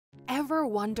Ever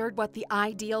wondered what the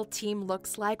ideal team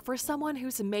looks like for someone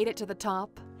who's made it to the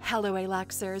top? Hello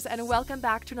Aluxers, and welcome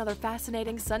back to another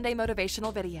fascinating Sunday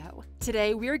motivational video.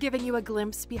 Today we're giving you a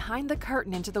glimpse behind the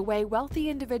curtain into the way wealthy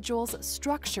individuals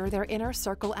structure their inner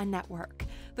circle and network.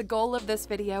 The goal of this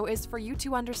video is for you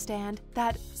to understand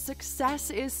that success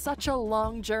is such a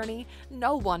long journey,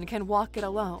 no one can walk it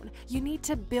alone. You need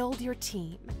to build your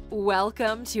team.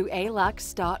 Welcome to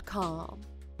Alux.com,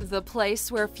 the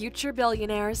place where future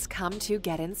billionaires come to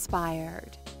get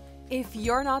inspired. If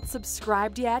you're not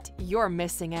subscribed yet, you're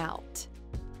missing out.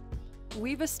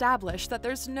 We've established that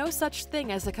there's no such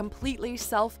thing as a completely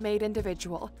self-made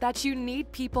individual, that you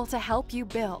need people to help you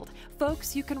build,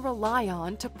 folks you can rely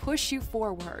on to push you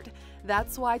forward.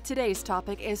 That's why today's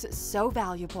topic is so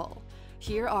valuable.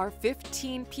 Here are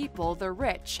 15 people the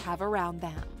rich have around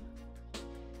them.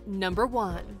 Number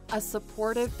 1. A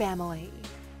supportive family.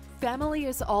 Family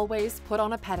is always put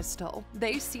on a pedestal.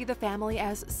 They see the family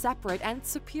as separate and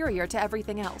superior to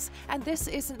everything else, and this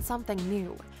isn't something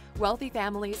new. Wealthy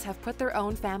families have put their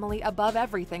own family above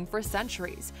everything for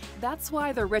centuries. That's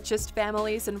why the richest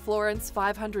families in Florence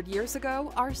 500 years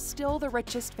ago are still the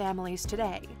richest families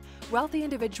today. Wealthy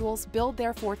individuals build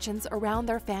their fortunes around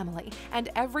their family, and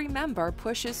every member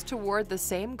pushes toward the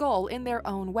same goal in their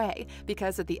own way,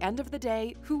 because at the end of the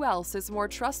day, who else is more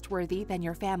trustworthy than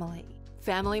your family?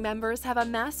 Family members have a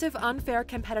massive unfair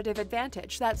competitive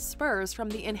advantage that spurs from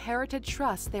the inherited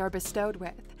trust they are bestowed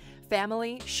with.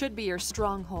 Family should be your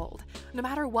stronghold. No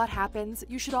matter what happens,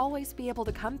 you should always be able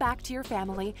to come back to your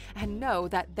family and know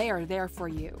that they are there for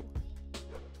you.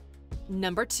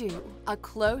 Number 2. A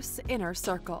close inner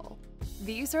circle.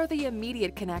 These are the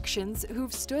immediate connections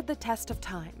who've stood the test of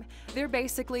time. They're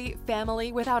basically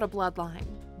family without a bloodline.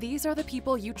 These are the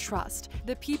people you trust,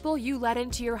 the people you let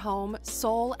into your home,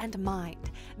 soul, and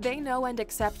mind. They know and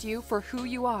accept you for who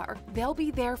you are. They'll be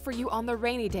there for you on the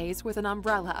rainy days with an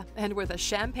umbrella and with a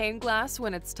champagne glass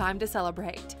when it's time to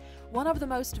celebrate. One of the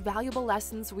most valuable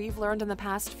lessons we've learned in the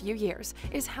past few years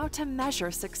is how to measure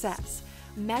success.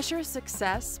 Measure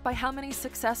success by how many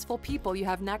successful people you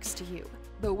have next to you.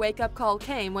 The wake-up call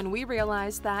came when we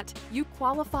realized that you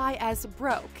qualify as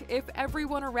broke if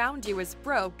everyone around you is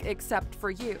broke except for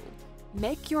you.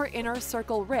 Make your inner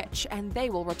circle rich and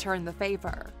they will return the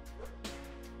favor.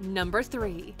 Number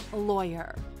 3.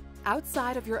 Lawyer.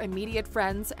 Outside of your immediate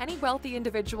friends, any wealthy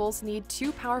individuals need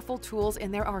two powerful tools in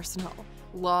their arsenal: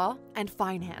 law and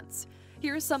finance.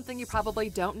 Here's something you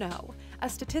probably don't know. A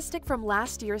statistic from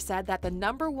last year said that the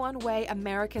number one way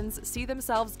Americans see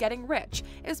themselves getting rich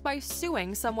is by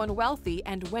suing someone wealthy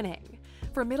and winning.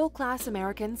 For middle-class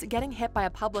Americans, getting hit by a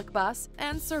public bus,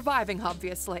 and surviving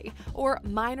obviously, or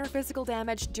minor physical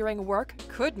damage during work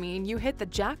could mean you hit the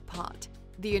jackpot.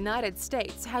 The United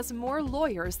States has more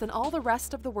lawyers than all the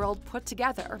rest of the world put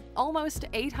together, almost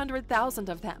 800,000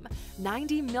 of them.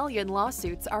 90 million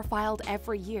lawsuits are filed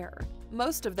every year.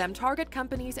 Most of them target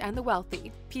companies and the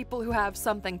wealthy, people who have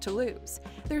something to lose.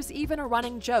 There's even a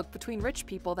running joke between rich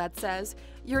people that says,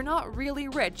 "You're not really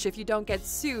rich if you don't get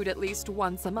sued at least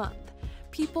once a month."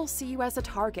 People see you as a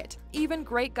target. Even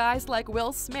great guys like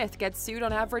Will Smith get sued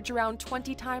on average around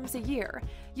 20 times a year.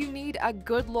 You need a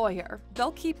good lawyer.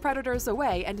 They'll keep predators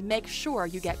away and make sure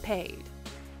you get paid.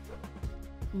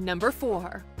 Number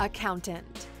 4.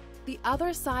 Accountant. The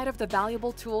other side of the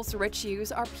valuable tools rich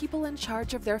use are people in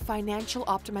charge of their financial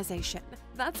optimization.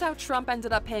 That's how Trump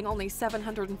ended up paying only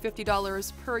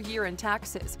 $750 per year in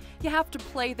taxes. You have to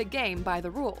play the game by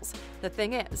the rules. The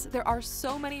thing is, there are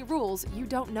so many rules you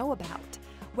don't know about.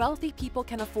 Wealthy people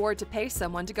can afford to pay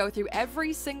someone to go through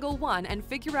every single one and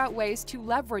figure out ways to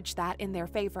leverage that in their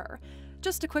favor.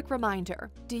 Just a quick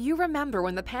reminder, do you remember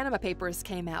when the Panama Papers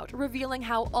came out, revealing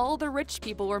how all the rich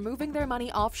people were moving their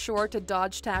money offshore to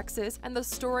dodge taxes, and the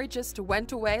story just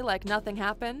went away like nothing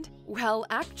happened? Well,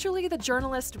 actually, the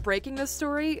journalist breaking the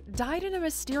story died in a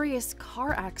mysterious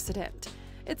car accident.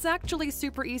 It's actually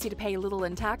super easy to pay little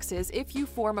in taxes if you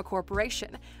form a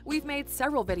corporation. We've made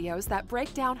several videos that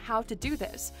break down how to do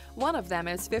this. One of them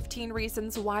is 15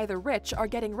 reasons why the rich are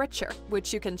getting richer,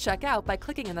 which you can check out by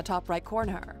clicking in the top right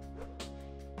corner.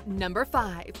 Number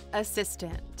 5.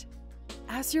 Assistant.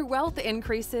 As your wealth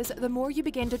increases, the more you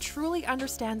begin to truly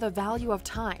understand the value of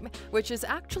time, which is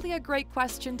actually a great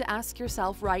question to ask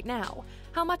yourself right now.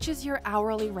 How much is your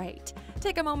hourly rate?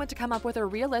 Take a moment to come up with a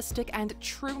realistic and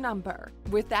true number.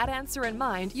 With that answer in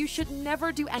mind, you should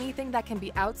never do anything that can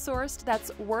be outsourced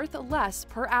that's worth less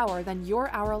per hour than your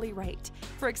hourly rate.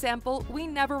 For example, we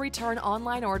never return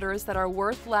online orders that are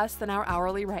worth less than our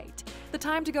hourly rate. The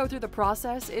time to go through the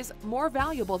process is more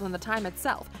valuable than the time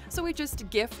itself, so we just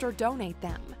gift or donate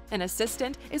them. An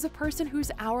assistant is a person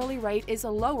whose hourly rate is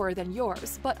lower than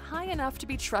yours, but high enough to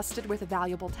be trusted with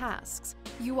valuable tasks.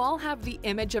 You all have the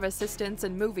image of assistants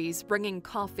in movies bringing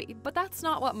coffee, but that's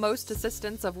not what most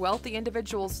assistants of wealthy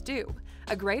individuals do.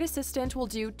 A great assistant will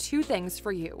do two things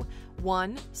for you.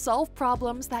 1. Solve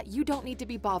problems that you don't need to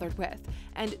be bothered with.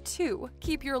 And 2.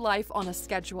 Keep your life on a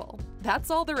schedule. That's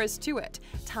all there is to it.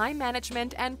 Time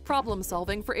management and problem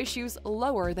solving for issues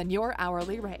lower than your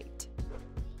hourly rate.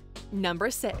 Number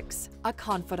 6. A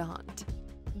confidant.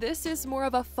 This is more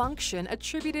of a function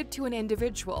attributed to an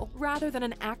individual rather than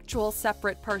an actual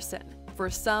separate person. For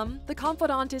some, the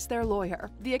confidant is their lawyer,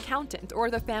 the accountant,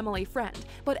 or the family friend,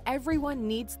 but everyone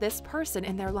needs this person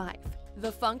in their life.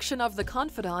 The function of the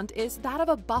confidant is that of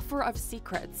a buffer of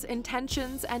secrets,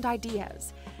 intentions, and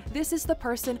ideas. This is the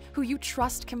person who you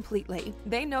trust completely.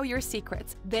 They know your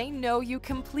secrets, they know you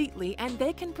completely, and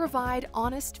they can provide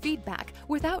honest feedback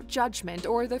without judgment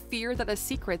or the fear that the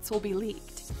secrets will be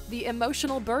leaked. The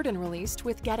emotional burden released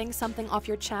with getting something off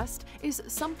your chest is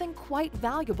something quite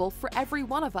valuable for every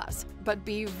one of us, but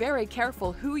be very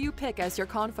careful who you pick as your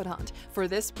confidant, for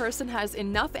this person has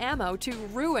enough ammo to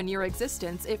ruin your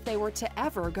existence if they were to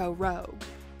ever go rogue.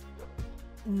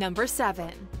 Number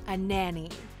 7. A nanny.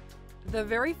 The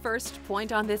very first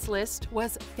point on this list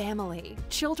was family.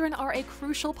 Children are a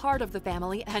crucial part of the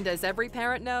family, and as every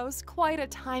parent knows, quite a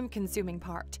time-consuming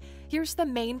part. Here's the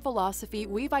main philosophy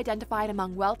we've identified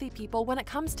among wealthy people when it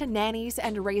comes to nannies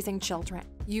and raising children.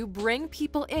 You bring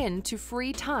people in to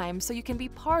free time so you can be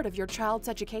part of your child's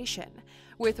education.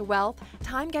 With wealth,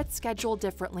 time gets scheduled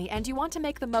differently, and you want to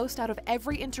make the most out of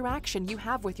every interaction you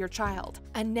have with your child.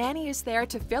 A nanny is there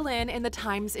to fill in the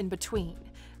times in between.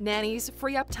 Nannies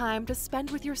free up time to spend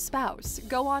with your spouse,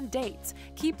 go on dates,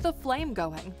 keep the flame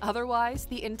going, otherwise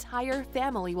the entire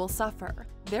family will suffer.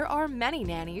 There are many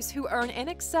nannies who earn in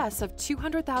excess of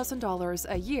 $200,000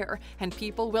 a year, and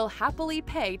people will happily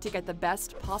pay to get the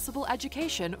best possible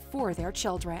education for their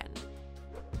children.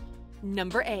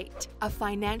 Number 8. A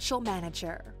financial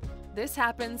manager. This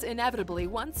happens inevitably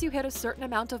once you hit a certain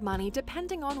amount of money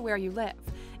depending on where you live.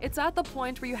 It's at the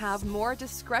point where you have more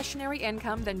discretionary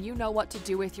income than you know what to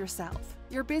do with yourself.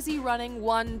 You're busy running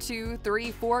 1, 2,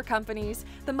 3, 4 companies,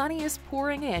 the money is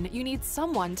pouring in, you need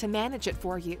someone to manage it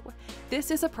for you.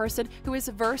 This is a person who is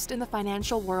versed in the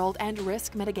financial world and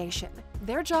risk mitigation.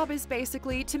 Their job is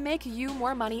basically to make you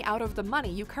more money out of the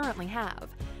money you currently have.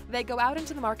 They go out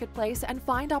into the marketplace and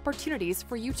find opportunities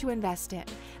for you to invest in.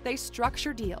 They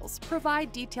structure deals,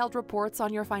 provide detailed reports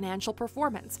on your financial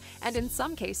performance, and in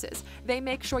some cases, they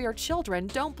make sure your children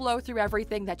don't blow through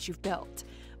everything that you've built.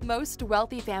 Most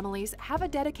wealthy families have a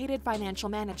dedicated financial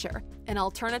manager. An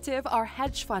alternative are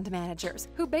hedge fund managers,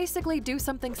 who basically do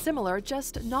something similar,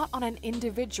 just not on an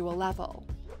individual level.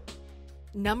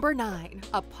 Number 9.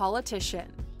 A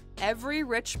politician. Every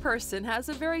rich person has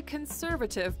a very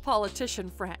conservative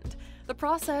politician friend. The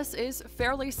process is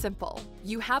fairly simple.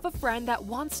 You have a friend that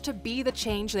wants to be the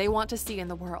change they want to see in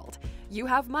the world. You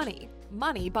have money.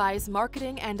 Money buys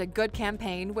marketing and a good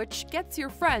campaign, which gets your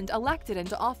friend elected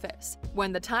into office.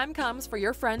 When the time comes for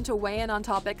your friend to weigh in on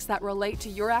topics that relate to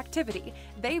your activity,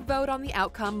 they vote on the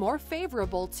outcome more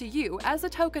favorable to you as a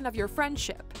token of your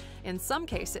friendship. In some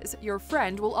cases, your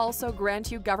friend will also grant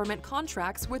you government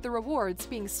contracts with the rewards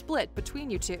being split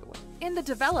between you two. In the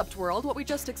developed world, what we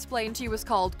just explained to you is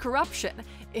called corruption.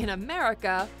 In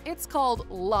America, it's called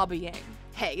lobbying.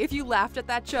 Hey, if you laughed at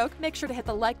that joke, make sure to hit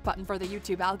the like button for the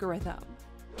YouTube algorithm.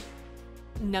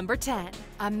 Number 10.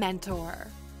 A mentor.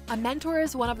 A mentor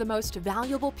is one of the most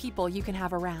valuable people you can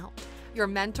have around. Your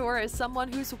mentor is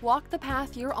someone who's walked the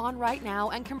path you're on right now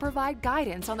and can provide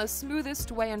guidance on the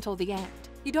smoothest way until the end.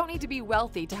 You don't need to be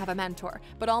wealthy to have a mentor,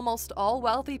 but almost all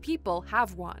wealthy people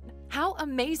have one. How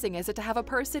amazing is it to have a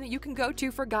person you can go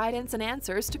to for guidance and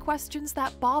answers to questions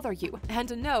that bother you,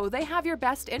 and know they have your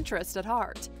best interest at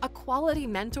heart? A quality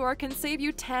mentor can save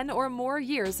you 10 or more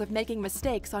years of making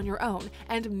mistakes on your own,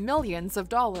 and millions of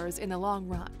dollars in the long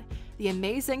run. The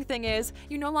amazing thing is,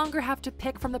 you no longer have to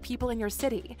pick from the people in your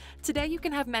city. Today you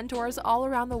can have mentors all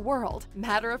around the world.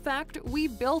 Matter of fact, we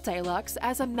built Alux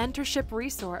as a mentorship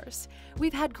resource.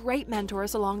 We've had great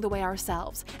mentors along the way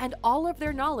ourselves, and all of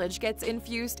their knowledge gets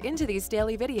infused into these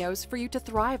daily videos for you to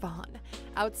thrive on.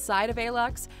 Outside of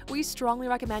Alux, we strongly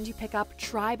recommend you pick up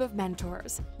Tribe of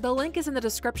Mentors. The link is in the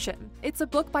description. It's a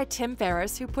book by Tim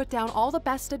Ferriss who put down all the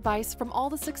best advice from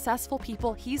all the successful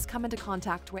people he's come into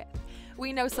contact with.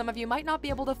 We know some of you might not be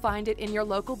able to find it in your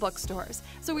local bookstores,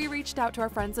 so we reached out to our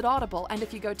friends at Audible, and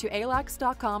if you go to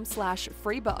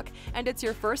Alux.com/freebook and it's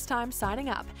your first time signing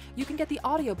up, you can get the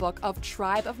audiobook of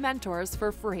Tribe of Mentors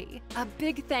for free. A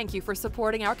big thank you for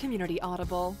supporting our community,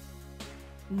 Audible.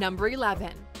 Number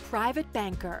 11. Private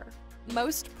banker.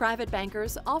 Most private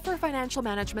bankers offer financial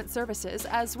management services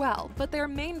as well, but their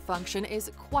main function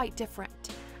is quite different.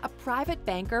 A private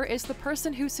banker is the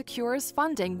person who secures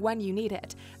funding when you need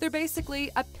it. They're basically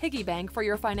a piggy bank for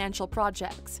your financial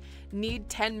projects. Need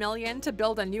 $10 million to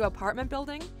build a new apartment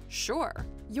building? Sure.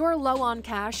 You're low on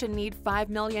cash and need $5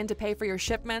 million to pay for your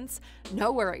shipments?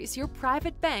 No worries, your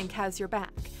private bank has your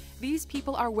back. These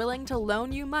people are willing to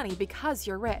loan you money because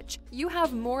you're rich. You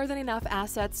have more than enough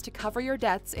assets to cover your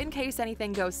debts in case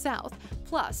anything goes south.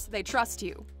 Plus, they trust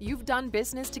you. You've done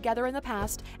business together in the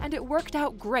past, and it worked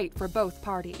out great for both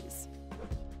parties.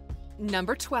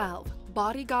 Number 12.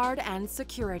 Bodyguard and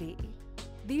security.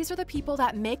 These are the people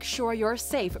that make sure you're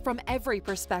safe from every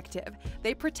perspective.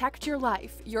 They protect your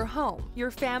life, your home,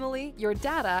 your family, your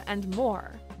data, and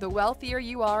more. The wealthier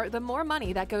you are, the more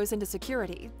money that goes into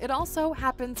security. It also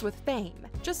happens with fame.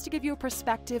 Just to give you a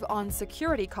perspective on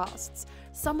security costs,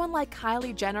 someone like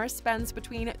Kylie Jenner spends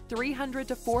between $300,000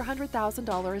 to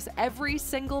 $400,000 every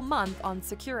single month on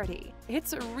security.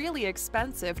 It's really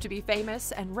expensive to be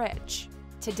famous and rich.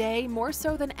 Today, more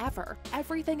so than ever,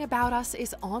 everything about us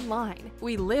is online.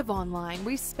 We live online,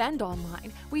 we spend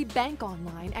online, we bank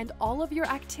online, and all of your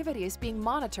activity is being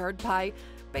monitored by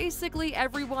basically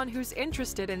everyone who's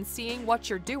interested in seeing what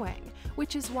you're doing,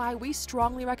 which is why we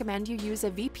strongly recommend you use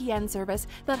a VPN service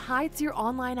that hides your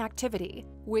online activity.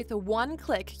 With one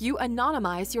click, you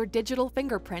anonymize your digital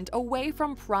fingerprint away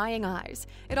from prying eyes.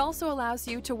 It also allows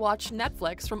you to watch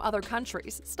Netflix from other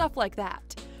countries, stuff like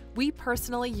that. We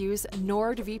personally use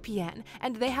NordVPN,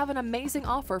 and they have an amazing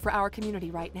offer for our community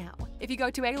right now. If you go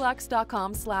to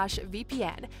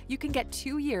Alux.com/VPN, you can get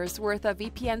 2 years worth of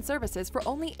VPN services for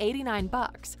only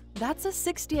 $89. That's a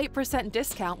 68%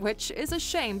 discount, which is a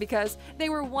shame because they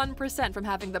were 1% from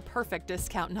having the perfect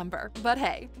discount number. But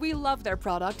hey, we love their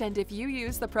product, and if you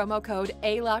use the promo code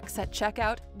ALUX at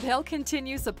checkout, they'll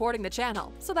continue supporting the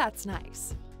channel, so that's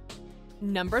nice.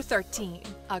 Number 13.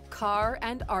 A car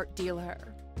and art dealer.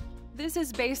 This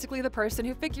is basically the person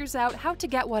who figures out how to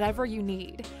get whatever you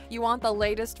need. You want the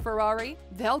latest Ferrari?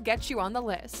 They'll get you on the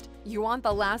list. You want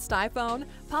the last iPhone,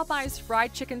 Popeye's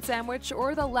fried chicken sandwich,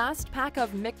 or the last pack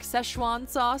of mixed Szechuan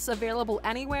sauce available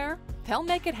anywhere? They'll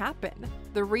make it happen.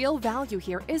 The real value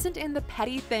here isn't in the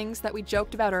petty things that we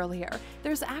joked about earlier.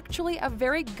 There's actually a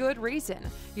very good reason.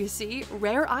 You see,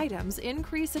 rare items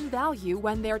increase in value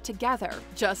when they're together,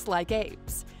 just like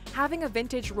apes. Having a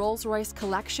vintage Rolls-Royce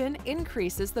collection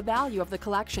increases the value of the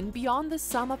collection beyond the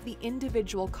sum of the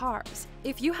individual cars.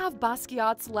 If you have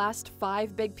Basquiat's last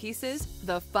 5 big pieces,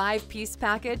 the 5-piece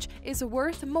package is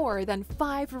worth more than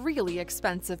 5 really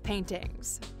expensive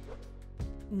paintings.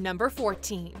 Number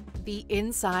 14. The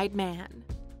Inside Man.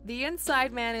 The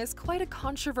inside man is quite a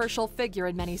controversial figure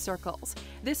in many circles.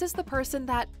 This is the person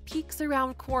that peeks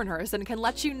around corners and can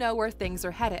let you know where things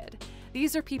are headed.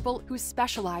 These are people who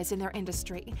specialize in their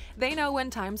industry. They know when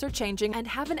times are changing and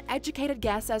have an educated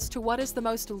guess as to what is the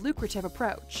most lucrative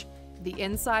approach. The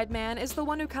inside man is the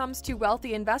one who comes to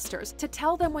wealthy investors to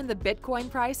tell them when the Bitcoin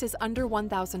price is under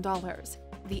 $1,000.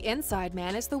 The inside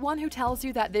man is the one who tells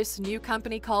you that this new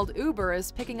company called Uber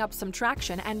is picking up some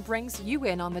traction and brings you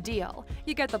in on the deal.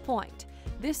 You get the point.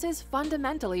 This is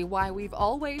fundamentally why we've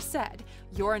always said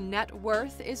your net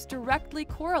worth is directly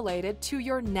correlated to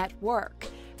your net work.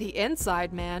 The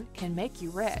inside man can make you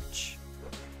rich.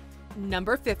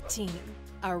 Number 15.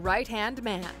 A right-hand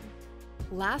man.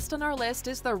 Last on our list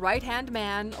is the right-hand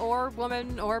man, or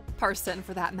woman, or person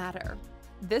for that matter.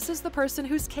 This is the person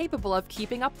who's capable of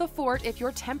keeping up the fort if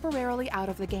you're temporarily out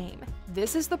of the game.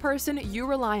 This is the person you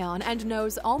rely on and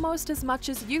knows almost as much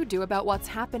as you do about what's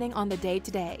happening on the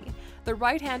day-to-day. The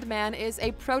right-hand man is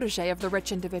a protege of the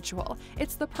rich individual.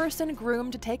 It's the person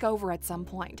groomed to take over at some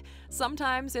point.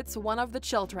 Sometimes it's one of the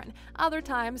children. Other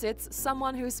times it's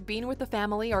someone who's been with the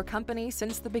family or company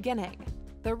since the beginning.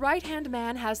 The right-hand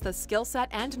man has the skill set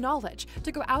and knowledge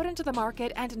to go out into the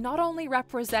market and not only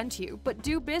represent you, but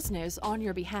do business on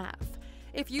your behalf.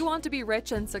 If you want to be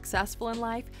rich and successful in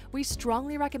life, we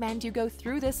strongly recommend you go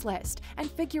through this list and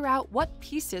figure out what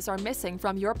pieces are missing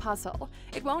from your puzzle.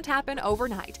 It won't happen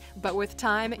overnight, but with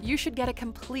time, you should get a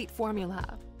complete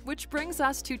formula. Which brings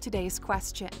us to today's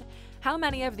question. How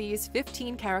many of these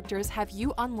 15 characters have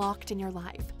you unlocked in your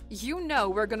life? You know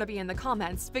we're going to be in the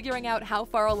comments figuring out how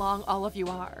far along all of you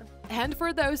are. And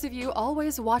for those of you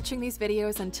always watching these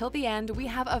videos until the end, we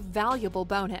have a valuable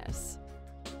bonus.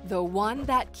 The one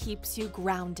that keeps you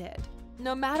grounded.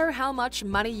 No matter how much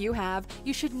money you have,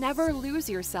 you should never lose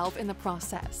yourself in the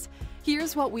process.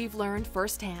 Here's what we've learned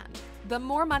firsthand. The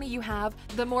more money you have,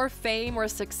 the more fame or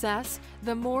success,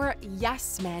 the more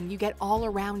yes men you get all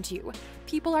around you.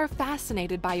 People are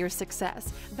fascinated by your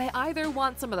success. They either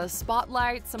want some of the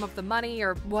spotlight, some of the money,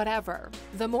 or whatever.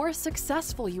 The more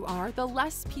successful you are, the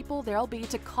less people there'll be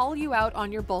to call you out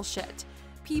on your bullshit.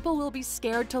 People will be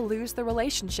scared to lose the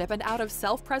relationship and out of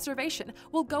self-preservation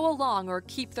will go along or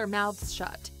keep their mouths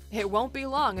shut. It won't be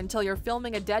long until you're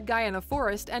filming a dead guy in a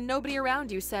forest and nobody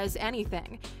around you says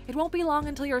anything. It won't be long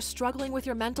until you're struggling with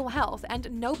your mental health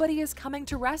and nobody is coming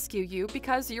to rescue you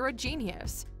because you're a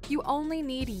genius. You only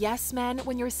need yes men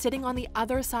when you're sitting on the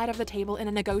other side of the table in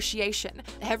a negotiation.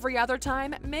 Every other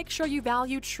time, make sure you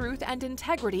value truth and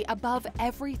integrity above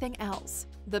everything else.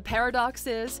 The paradox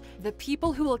is, the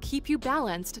people who will keep you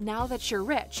balanced now that you're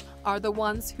rich are the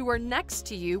ones who were next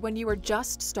to you when you were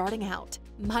just starting out.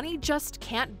 Money just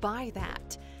can't buy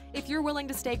that. If you're willing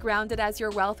to stay grounded as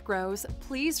your wealth grows,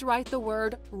 please write the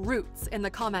word roots in the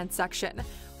comment section.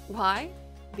 Why?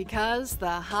 Because the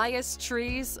highest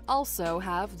trees also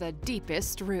have the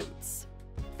deepest roots.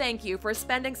 Thank you for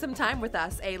spending some time with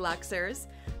us, Aluxers.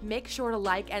 Make sure to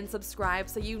like and subscribe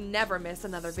so you never miss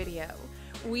another video.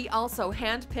 We also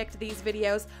handpicked these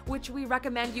videos, which we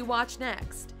recommend you watch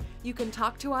next. You can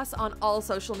talk to us on all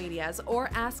social medias or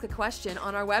ask a question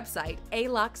on our website,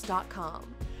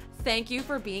 Alux.com. Thank you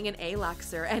for being an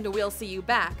Aluxer, and we'll see you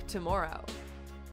back tomorrow.